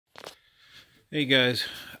Hey guys,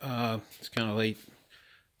 it's kind of late.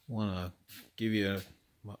 Want to give you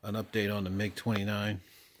an update on the MiG-29,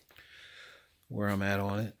 where I'm at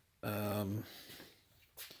on it. A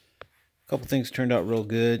couple things turned out real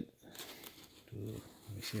good. Let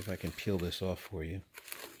me see if I can peel this off for you.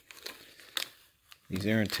 These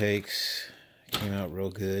air intakes came out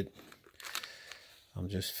real good. I'm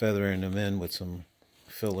just feathering them in with some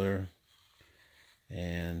filler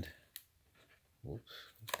and whoops,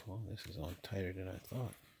 come on, this is on tighter than I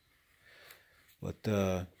thought. But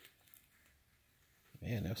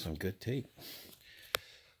man, that's some good tape.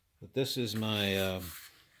 But this is my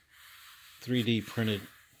 3D printed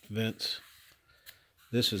vents.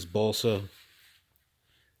 This is balsa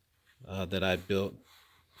that I built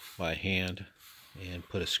by hand and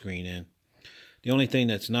put a screen in. The only thing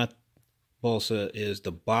that's not balsa is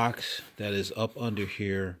the box that is up under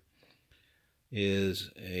here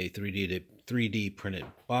is a 3D printed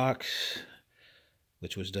box,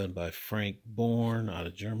 which was done by Frank Born out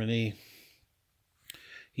of Germany.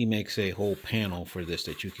 He makes a whole panel for this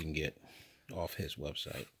that you can get off his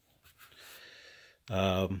website.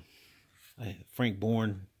 Frank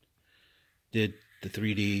Born did the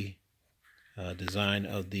 3D design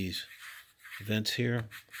of these vents here,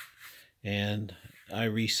 and I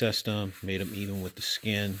recessed them, made them even with the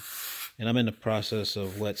skin, and I'm in the process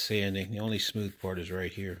of wet sanding. The only smooth part is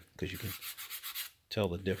right here because you can tell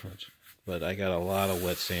the difference, but I got a lot of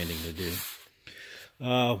wet sanding to do.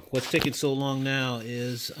 What's taking so long now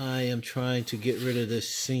is I am trying to get rid of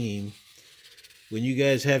this seam. When you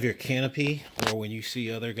guys have your canopy, or when you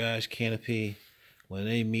see other guys' canopy, when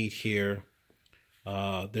they meet here,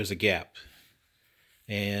 there's a gap,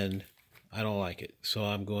 and I don't like it. So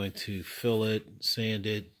I'm going to fill it, sand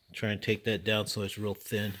it, try and take that down so it's real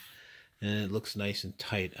thin, and it looks nice and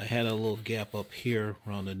tight. I had a little gap up here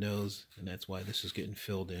around the nose, and that's why this is getting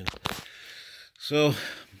filled in. So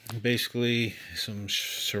basically some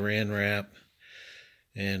saran wrap,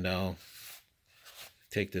 and I'll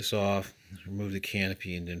take this off, remove the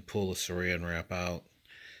canopy, and then pull the saran wrap out,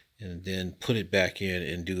 and then put it back in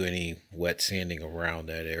and do any wet sanding around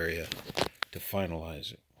that area to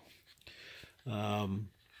finalize it.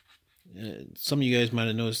 Some of you guys might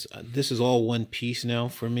have noticed this is all one piece now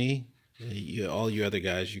for me. All you other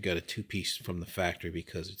guys, you got a two-piece from the factory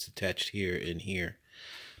because it's attached here and here,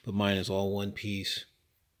 but mine is all one piece.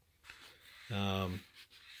 So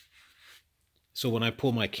when I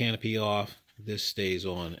pull my canopy off, this stays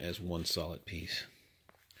on as one solid piece.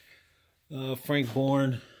 Frank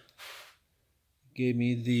Born gave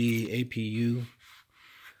me the APU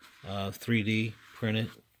 3D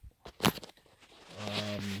printed.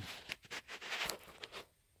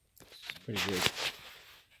 It's pretty good.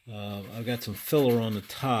 I've got some filler on the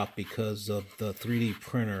top because of the 3D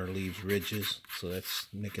printer leaves ridges, so that's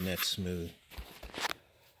making that smooth.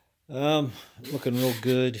 Looking real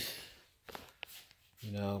good.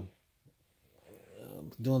 You know,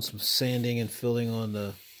 doing some sanding and filling on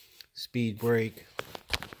the speed brake.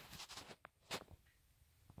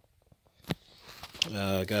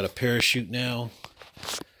 Got a parachute now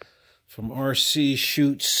from RC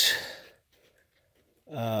Shoots.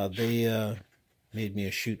 They made me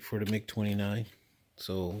a chute for the MiG-29,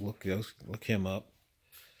 so look him up.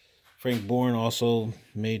 Frank Born also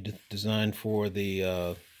made the design for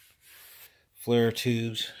the flare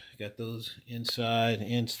tubes. Got those inside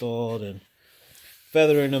installed and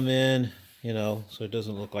feathering them in, you know, so it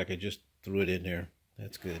doesn't look like I just threw it in there.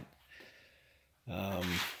 That's good. You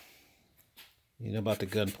know about the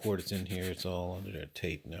gun port, it's in here. It's all under that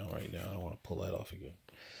tape now, right now. I don't want to pull that off again.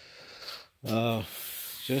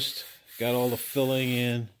 Just got all the filling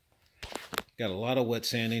in. Got a lot of wet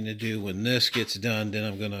sanding to do. When this gets done, then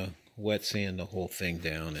I'm going to wet sand the whole thing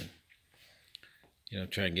down and, you know,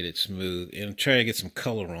 try and get it smooth and try to get some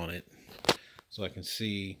color on it so I can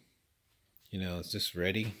see, you know, is this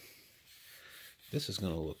ready? This is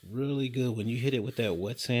going to look really good when you hit it with that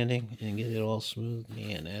wet sanding and get it all smooth.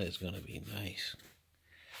 Man, that is going to be nice.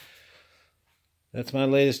 That's my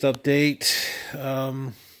latest update.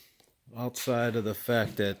 Outside of the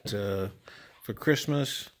fact that for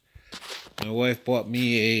Christmas, my wife bought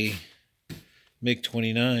me a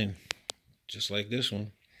MiG-29, just like this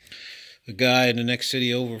one. A guy in the next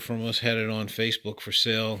city over from us had it on Facebook for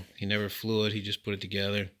sale. He never flew it. He just put it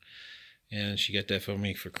together. And she got that for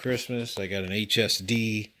me for Christmas. I got an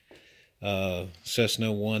HSD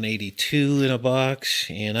Cessna 182 in a box.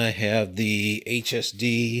 And I have the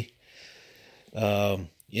HSD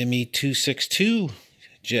ME-262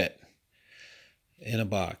 jet in a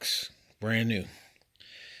box. Brand new.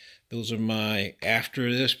 Those are my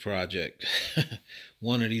after this project.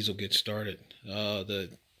 One of these will get started. The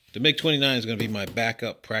The MiG-29 is going to be my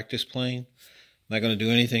backup practice plane. I'm not going to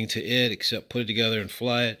do anything to it except put it together and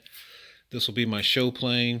fly it. This will be my show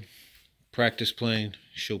plane, practice plane,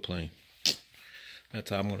 show plane. That's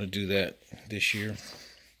how I'm going to do that this year.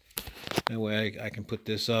 That way I can put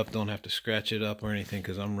this up, don't have to scratch it up or anything,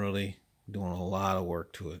 because I'm really doing a lot of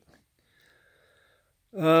work to it.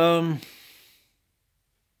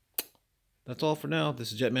 That's all for now.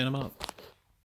 This is Jetman. I'm out.